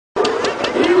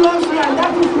mercy, and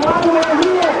that is why we are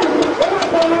here.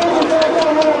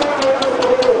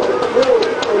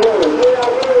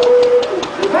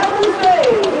 The Bible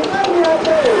says,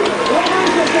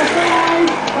 Romans chapter 5,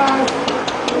 verse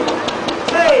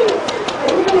 8.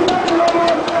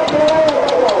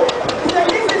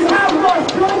 This is how God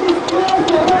showed his grace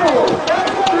to us.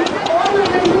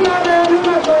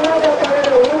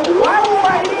 Why we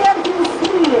are here to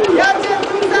see?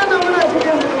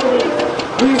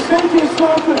 He sent his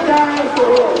son to die for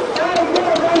us.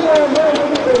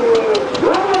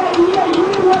 Why we are here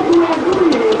doing what we are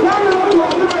doing?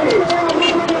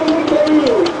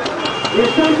 He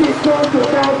sent his son to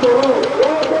die for us.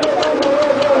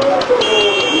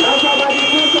 That's about the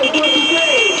grace of God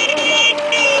today.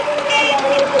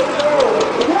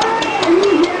 Why are you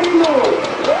hearing us?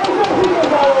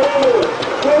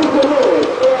 Praise the Lord.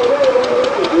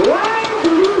 Why do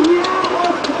you hear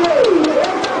us today?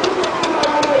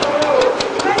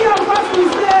 Many of us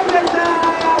will say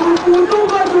that we will not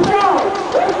go to church.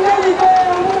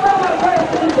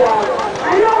 I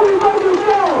know we go to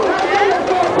church.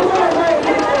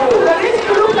 But if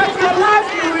you look at your life,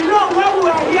 you will know why we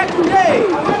are here today.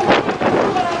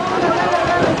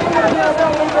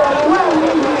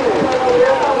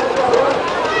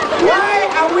 Why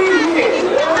are we here?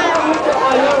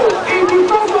 It's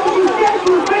because of the state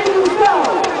you find yourself.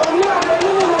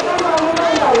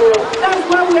 That's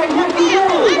why we are here today.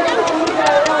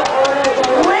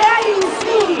 Where you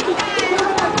see,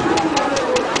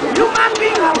 human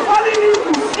beings are falling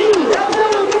into sin.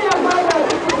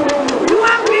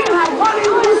 Human beings are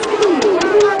falling into sin.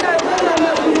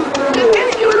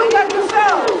 If you look at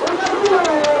yourself,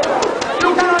 you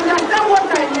can understand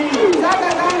what I mean.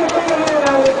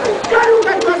 Just look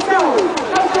at yourself.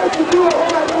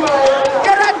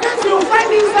 There are things you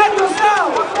find inside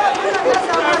yourself.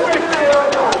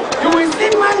 You will see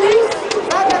malice.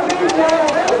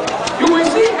 You will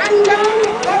see anger.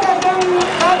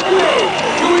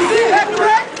 You will see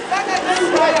hatred.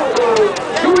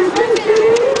 You will see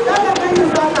stealing.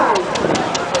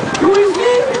 You will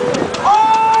see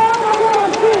all manner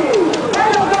of things.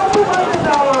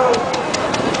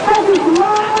 That is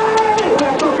why we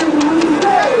are talking to you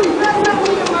today.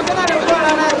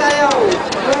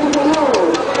 Praise the Lord.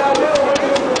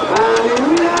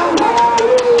 Hallelujah.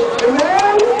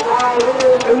 Amen.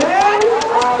 Amen.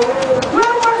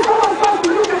 When some of us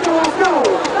look at ourselves,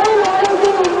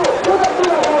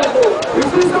 you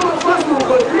see some of us will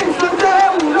go drink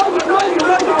something, we don't know the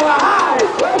road to our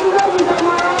house.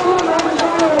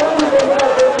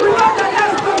 We know that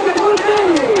that's not a good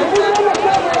thing.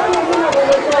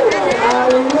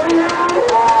 Hallelujah.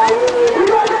 We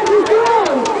know that it's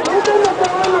wrong.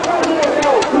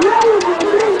 Now we can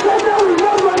drink something, we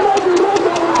don't know the road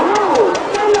to our house.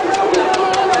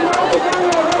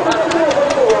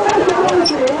 That's the wrong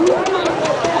thing.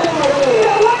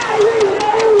 Why are you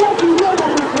saying what you know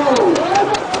that is wrong?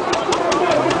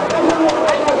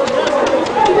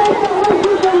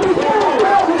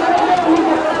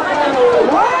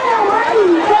 Why am I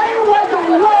saying what I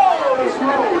know is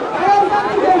wrong?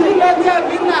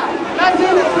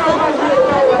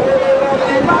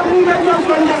 The Bible makes us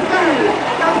understand.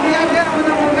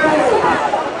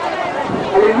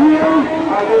 Hallelujah.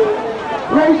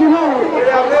 Praise the Lord.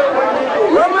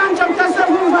 Romans chapter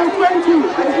 7 verse 20.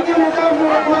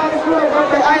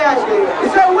 He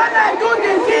said, when I do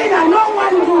the thing and no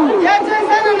one do. Now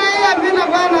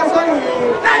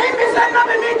he said, not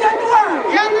me that one.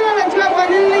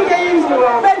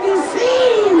 But the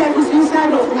sin that is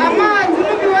inside of me.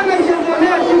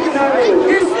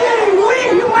 You see, we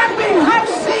human beings have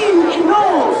sin in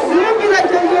us.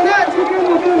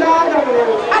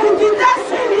 And it is that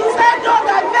sin inside us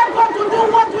that makes us to do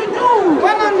what we do.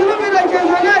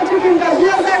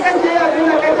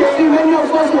 See, many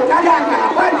of us will want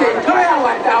to enjoy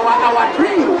our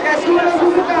dream.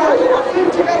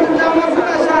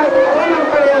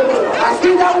 I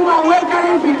see that woman well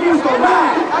carrying begins to buy.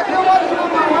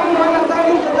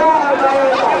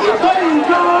 You don't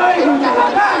enjoy in the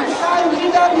Hadash.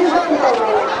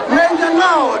 Praise the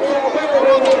Lord.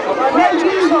 Praise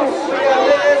Jesus.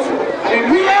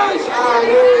 Hallelujah.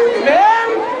 Amen.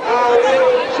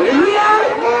 Hallelujah.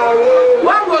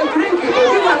 One will drink, he will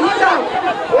give another.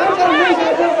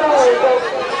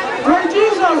 Praise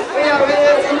Jesus.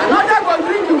 Another will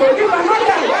drink, he will give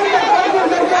another.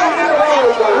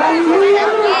 Hallelujah.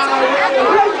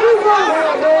 Praise Jesus.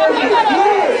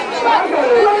 Yes.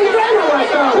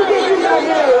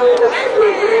 If we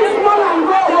drink small and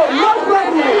go home, no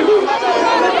problem.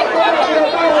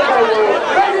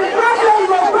 But the problem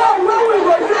will come when we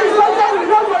go drink something we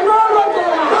don't know what to do.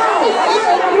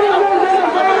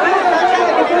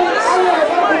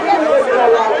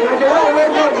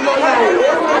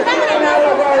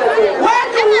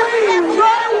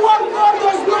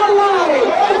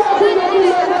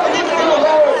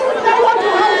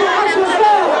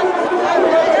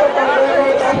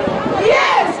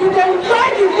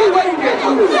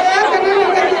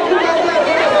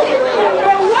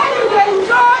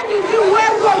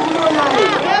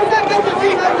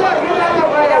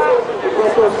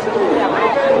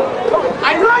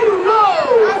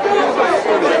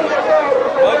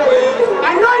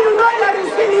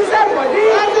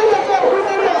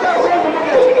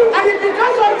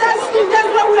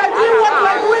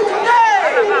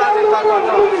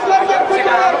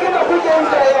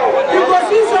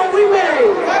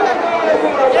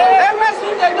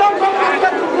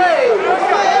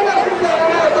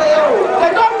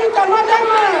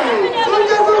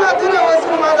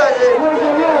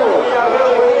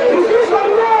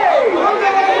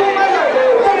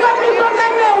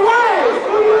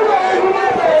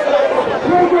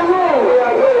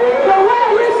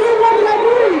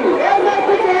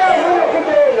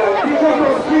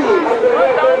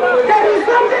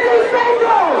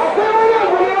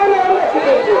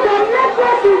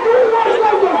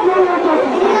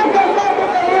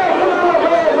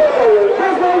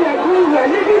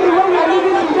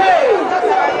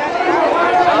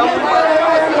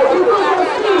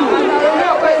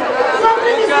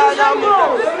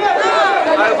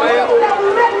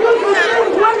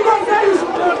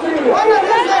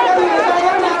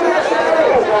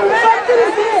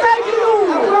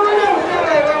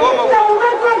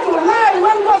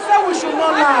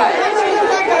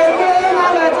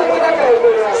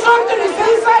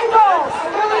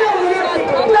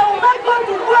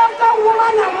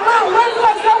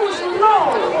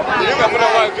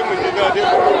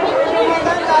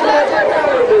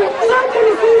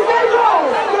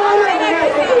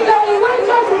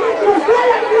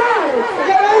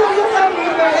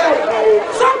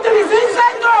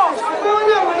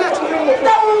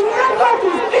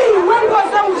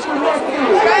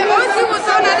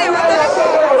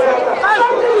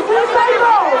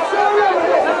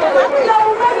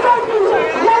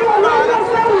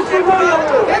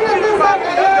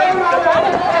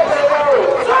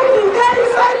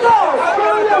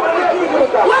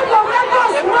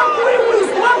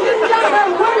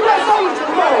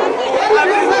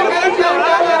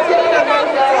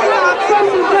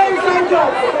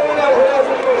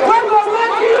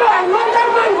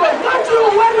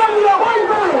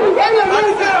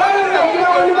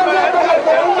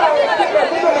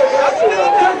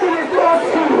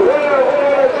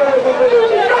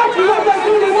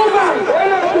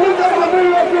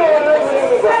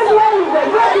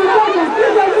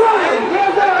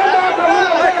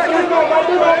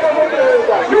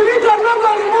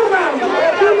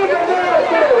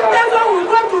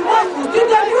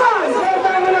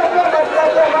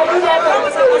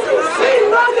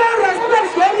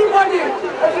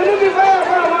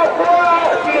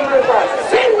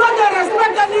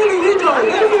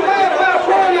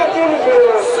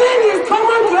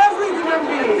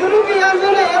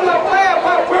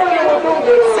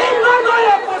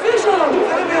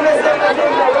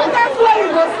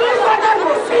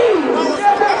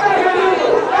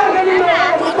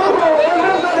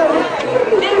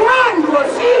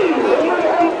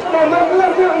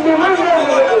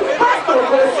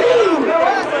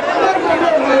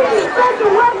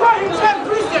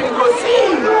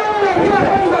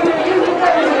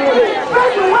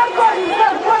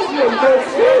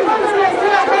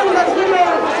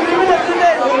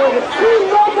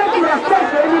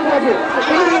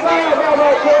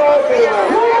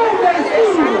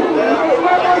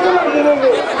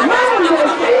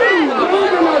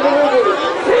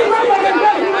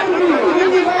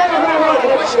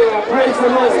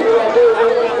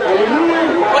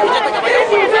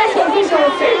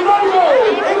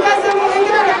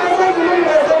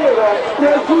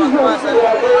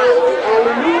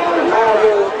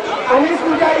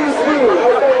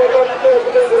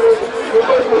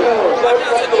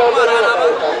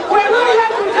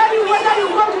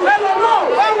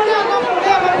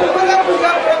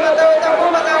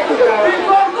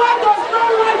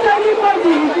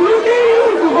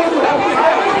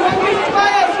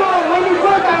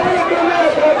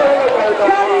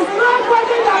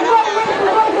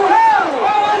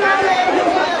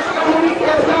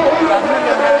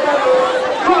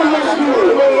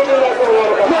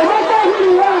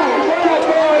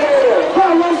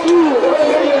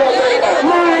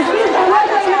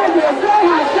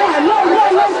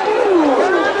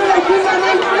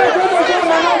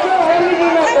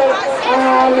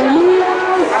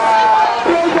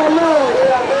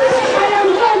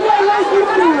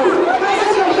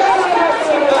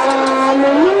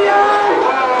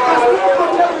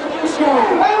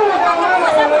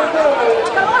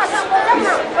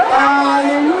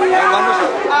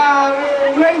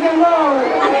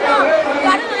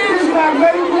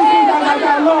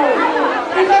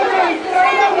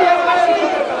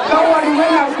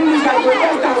 shall be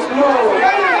less than small.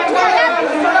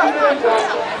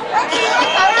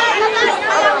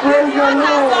 Praise the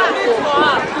Lord.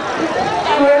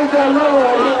 Praise the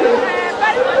Lord.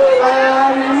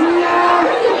 Hallelujah.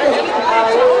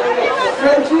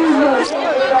 Praise Jesus.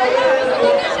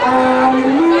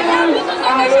 Hallelujah.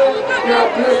 You are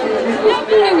blessed in Jesus'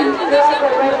 name.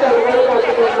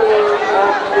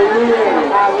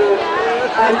 Hallelujah.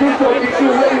 And this will be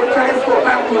true when you transfer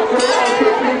back to God and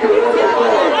take the word of God.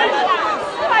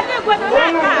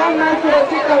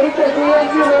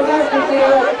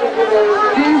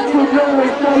 These children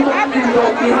will stand up in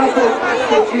on behalf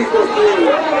of Jesus' name.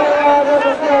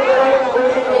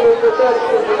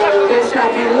 There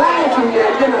shall be light in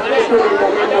their generation in the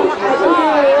name of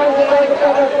Jesus.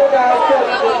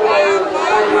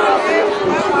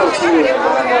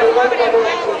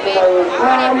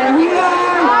 Hallelujah.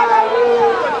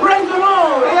 Praise the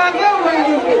Lord.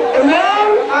 Amen.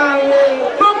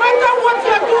 No matter what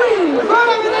you're doing, no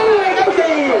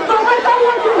matter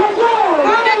what you have done,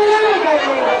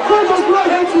 God does not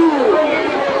hate you.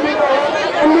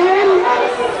 Amen.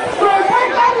 No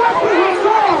matter what you have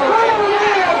done,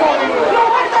 no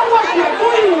matter what you're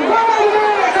doing,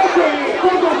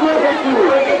 God does not hate you.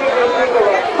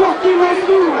 God loves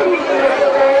you.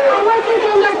 I want you to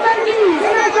understand this.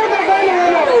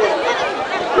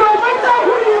 No matter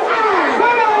who you are, no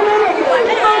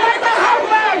matter how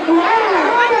bad you are,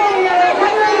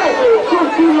 God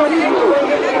still loves you.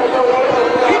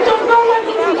 He does not want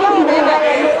you to go to hell.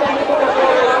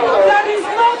 There is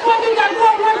nobody that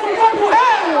God wants to go to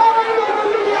hell.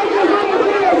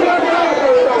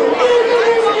 Even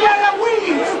if they are weak,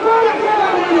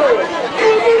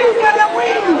 even if they are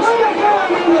weak,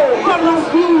 God loves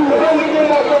you.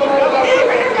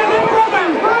 Even if they are broken,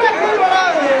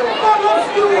 God loves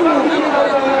you.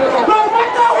 No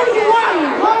matter who you are,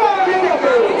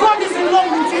 God is in love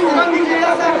with you.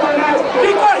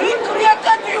 Because He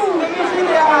created you.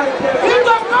 He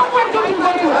does not want you to go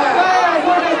to hell.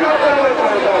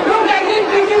 Look at him,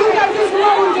 look at this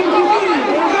world in the beginning.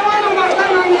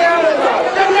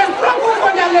 They were struggle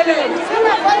for their living.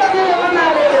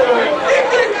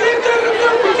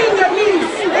 Between the knees.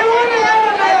 They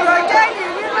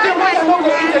want to go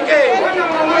eat again.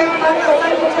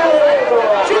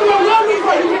 She will not be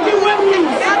for you to do one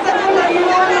means.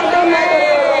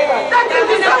 That is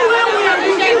the same way we are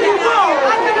beginning to go.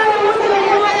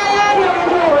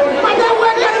 But then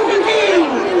we're going to begin.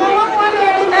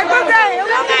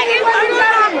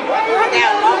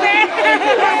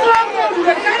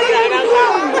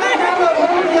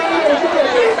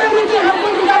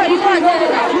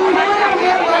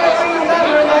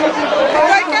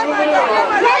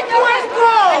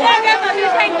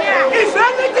 If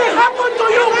anything happened to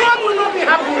you, God will not be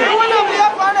happy.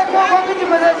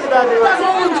 That's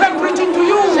what we kept preaching to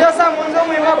you. I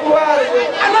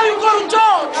know you go to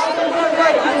church.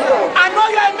 I know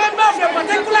you are a member of a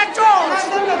particular church.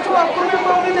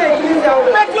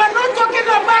 But we are not talking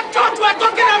about church, we are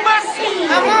talking about sin.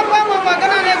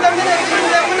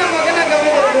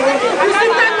 You see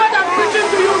that what I'm preaching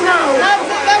to you now?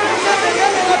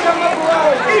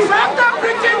 If after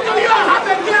preaching to you, I have a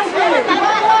girlfriend.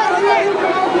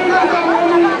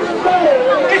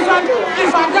 If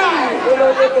I die,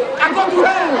 I go to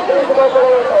hell.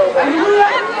 Hallelujah.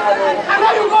 I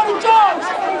know you go to church.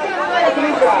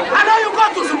 I know you go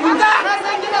to Subuta.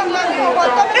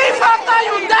 If after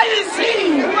you die in sin,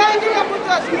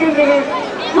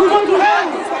 you go to hell.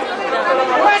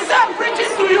 When I'm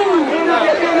preaching to you,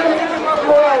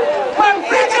 when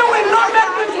preaching will not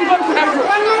make me to go to heaven.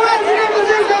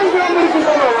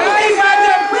 If I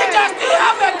preach, I still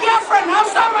have a girlfriend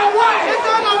after my wife.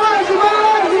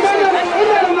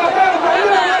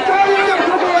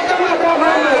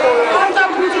 After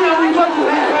preaching, I will go to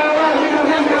hell.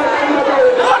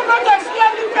 God not a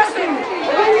scary person.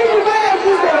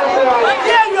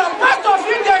 Yeah, your pastor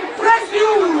feel they praise you.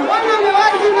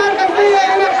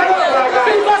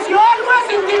 Because you're always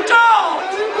in the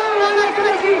church.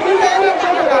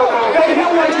 Can you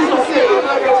hear what Jesus said?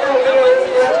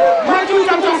 Matthew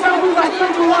chapter 7 verse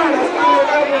 21.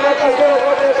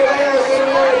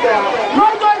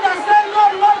 Not those that say,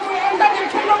 Lord, Lord, we enter the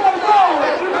kingdom of God.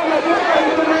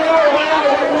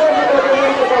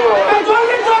 But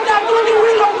only those that do the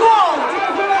will of God.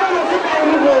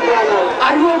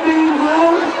 Are you obeying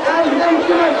God?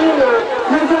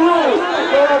 Praise the Lord.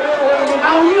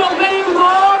 Are we obeying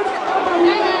God?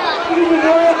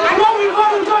 I know we go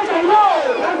to church, I know.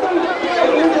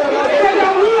 But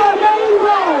are we obeying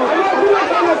God?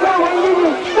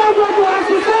 That's what you have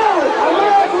to say.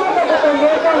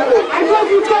 I go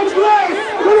to church, yes.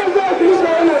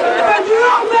 But you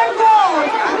don't obey God.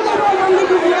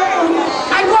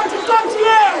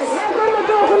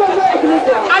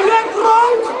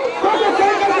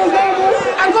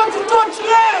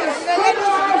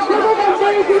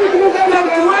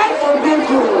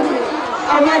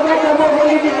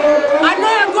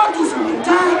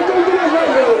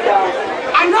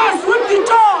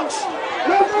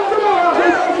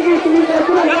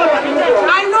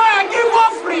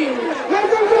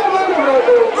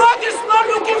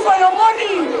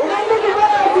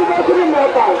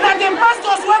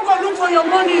 your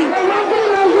money.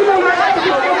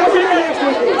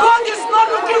 God is not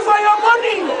looking for your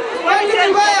money.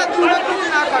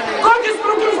 God is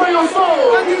looking for your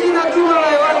soul.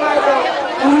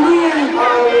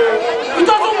 He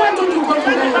doesn't want you to go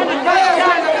to heaven.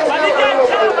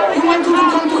 He wants you to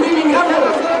come to him in heaven.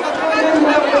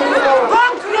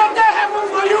 God created heaven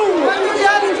for you.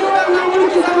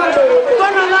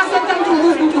 Don't allow Satan to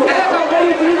move you to heaven.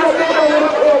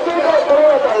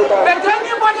 But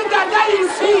anybody that died in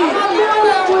sin,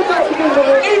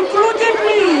 including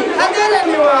me,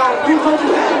 we go to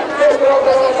hell.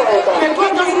 But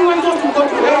God doesn't want us to go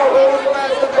to hell.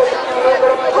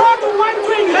 God wants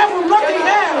you in heaven, not in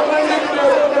hell.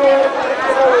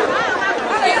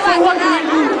 So what do we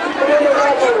do?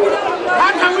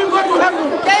 How can we go to heaven?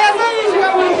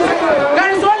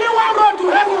 There is only one road to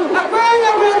heaven.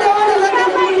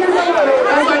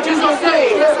 That's what Jesus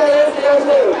said.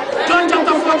 John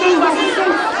chapter 14 verse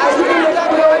 6.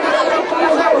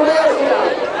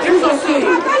 Jesus said,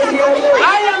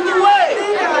 I am the way,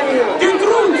 the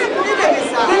truth,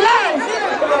 the life.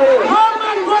 No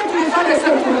man goes to the Father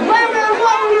except through me.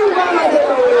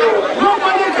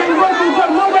 Nobody can go to God.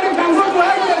 Nobody can go to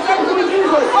heaven except through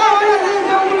Jesus.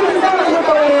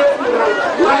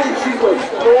 Why Jesus?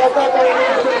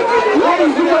 Why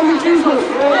is it only Jesus?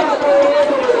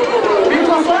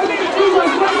 Because only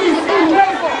Jesus is sin.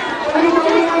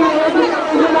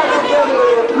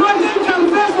 Nothing can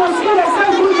pay for sin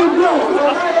except through the blood.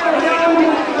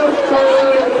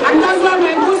 And that's why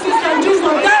my good sister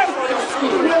Jesus died for your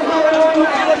sin.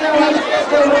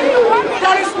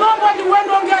 There is nobody when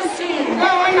don't get sin.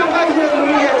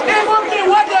 Even me,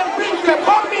 what they bring, they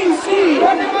come in sin.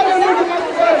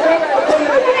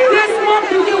 This month,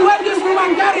 when this woman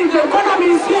carrying the economy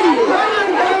in sin.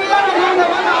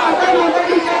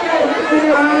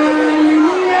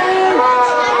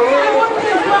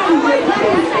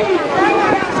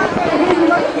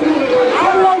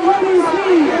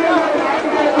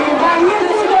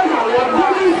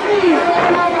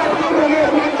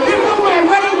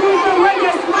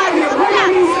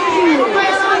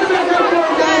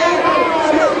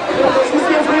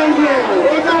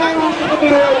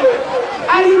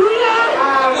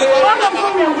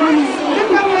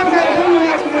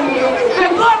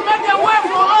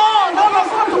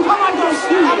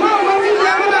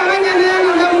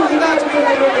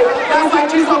 That's why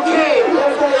Jesus came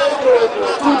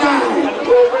to die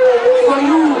for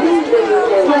you,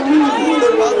 for me.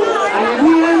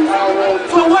 Hallelujah.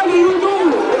 So what do you do?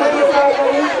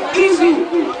 Easy.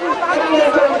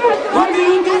 What do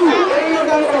you do?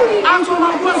 Answer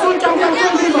my question, chapter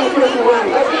 20, verse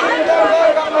 21.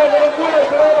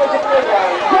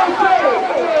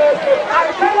 I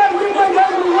tell everybody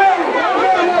everywhere.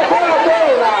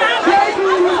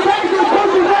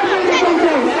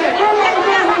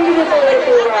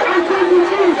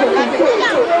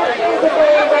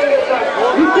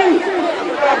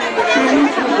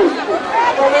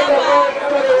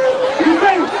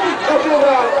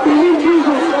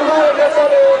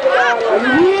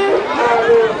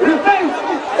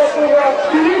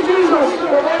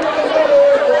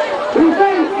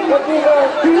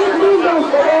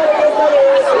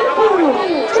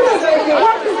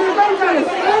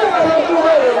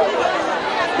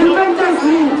 Repentance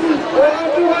means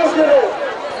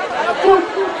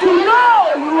to know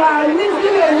you are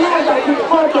living a life that is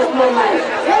out of your life,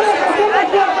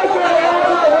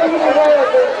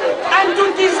 and to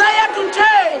desire to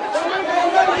change.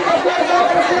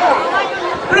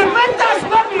 Repentance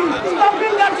not means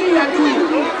stopping that thing you are doing.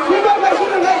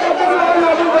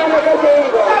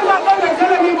 I'm not going to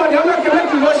tell anybody I'm not going to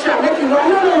make you no share, make you no.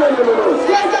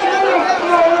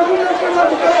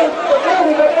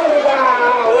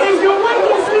 If you want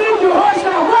to see the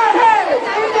ocean, go ahead.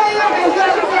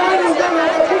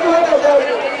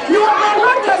 You are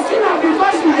not a sinner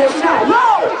because you are shy. No.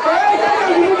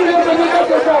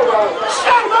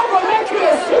 Shy not going to make you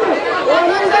a sinner.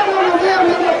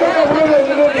 Even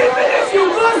if you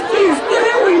do things,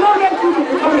 spirit will not let you do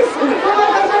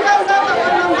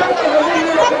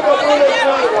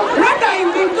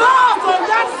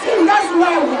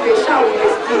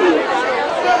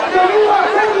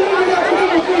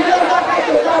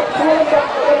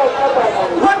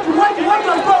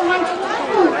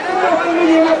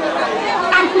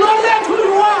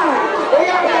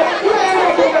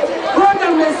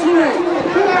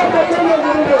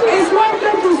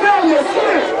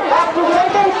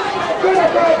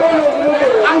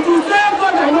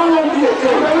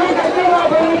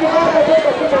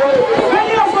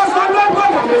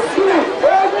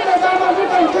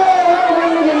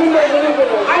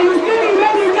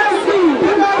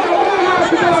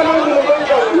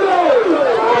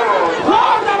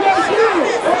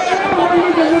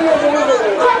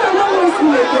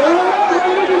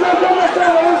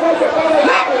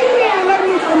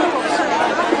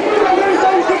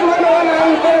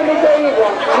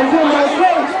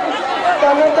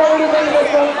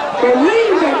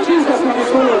Believe that Jesus is the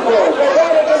Son of God.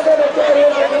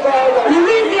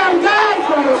 Believe He has died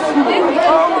for your sin.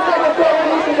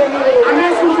 And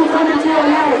ask Him to come into your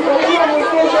life.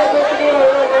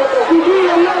 To be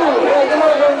your Lord.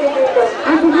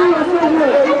 And to be your Savior.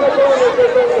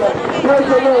 Praise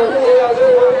the Lord.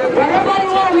 Wherever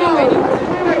you are now,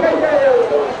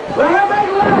 wherever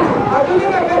you are,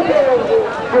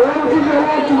 I want to give your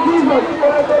life to Jesus.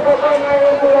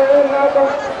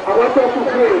 I want you to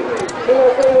pray.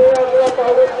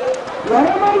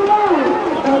 Wherever you are,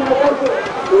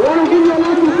 you want to give your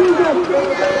life to Jesus.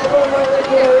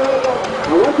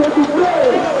 I want you to pray.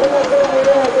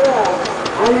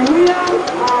 Hallelujah.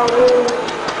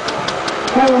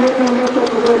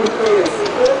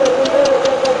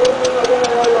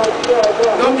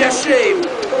 Don't be ashamed.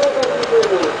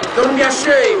 Don't be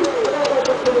ashamed.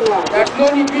 There's no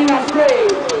need being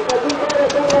afraid.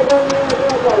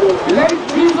 Let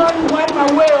Jesus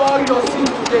wipe away all your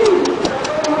sins today.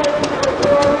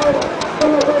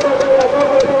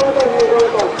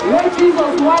 Let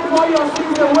Jesus wipe all your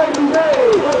sins away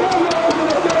today.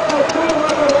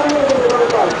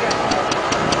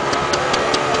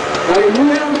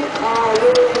 Hallelujah.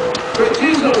 So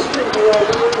Jesus,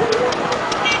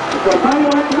 the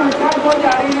Bible has God for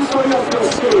the reason of your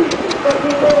sin.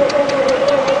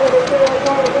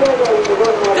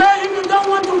 Tell him you don't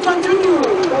want to continue.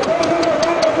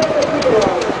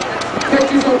 Take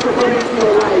Jesus to come into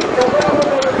your life.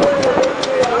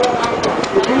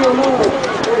 To be your Lord.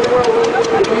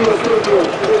 To be your Savior.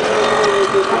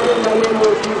 In the name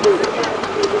of Jesus.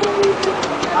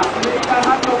 As you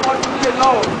have your word today,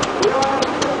 Lord.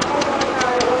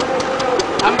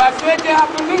 And by faith they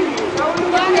have believed.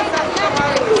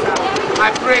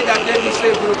 I pray that they be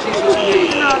saved in Jesus'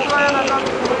 name.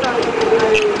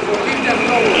 Give them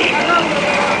power.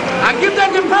 And give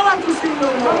them the power to see no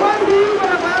more.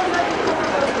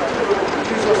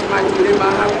 Jesus' mighty name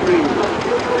I have prayed.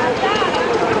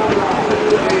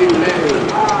 Amen.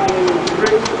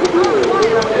 Praise the Lord.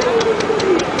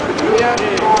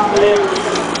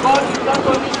 God is not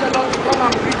only the Lord to come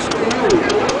and preach to you.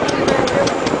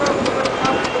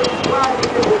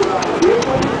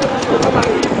 Come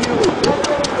and give you.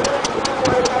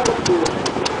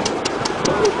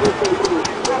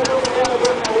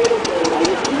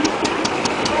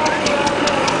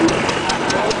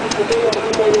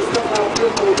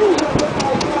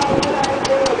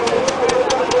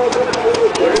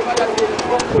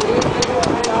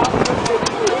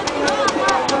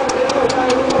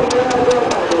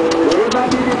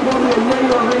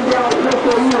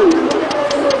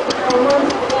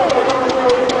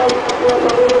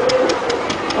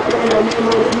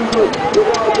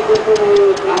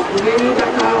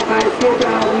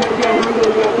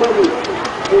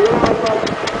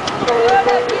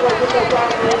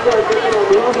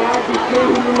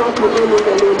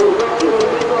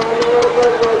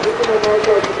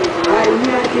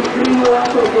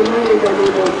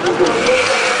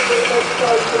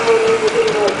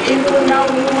 Even now,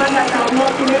 woman that are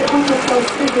not able to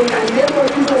conceive in the name of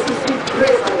Jesus, to seek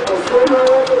grace and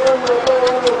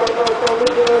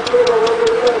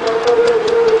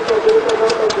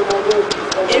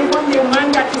even the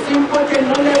man that is impotent,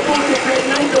 not able to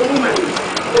pregnant the woman.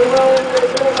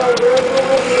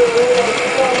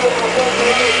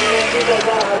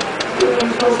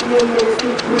 Jesus' name, may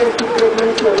seek grace to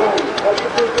pregnant your life.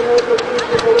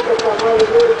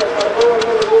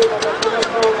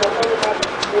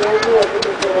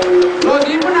 Lord,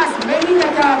 even as many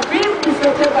that are being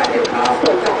defeated by the power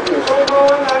of darkness,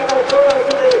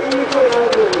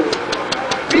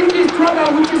 being destroyed by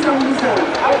witches and wizards,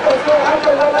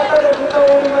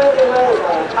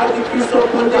 as the piece of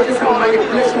bondages and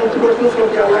manipulation broken from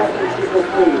their life in Jesus'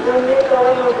 name.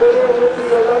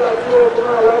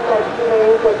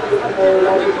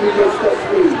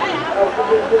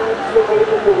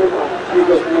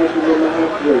 Jesus'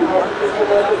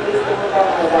 name,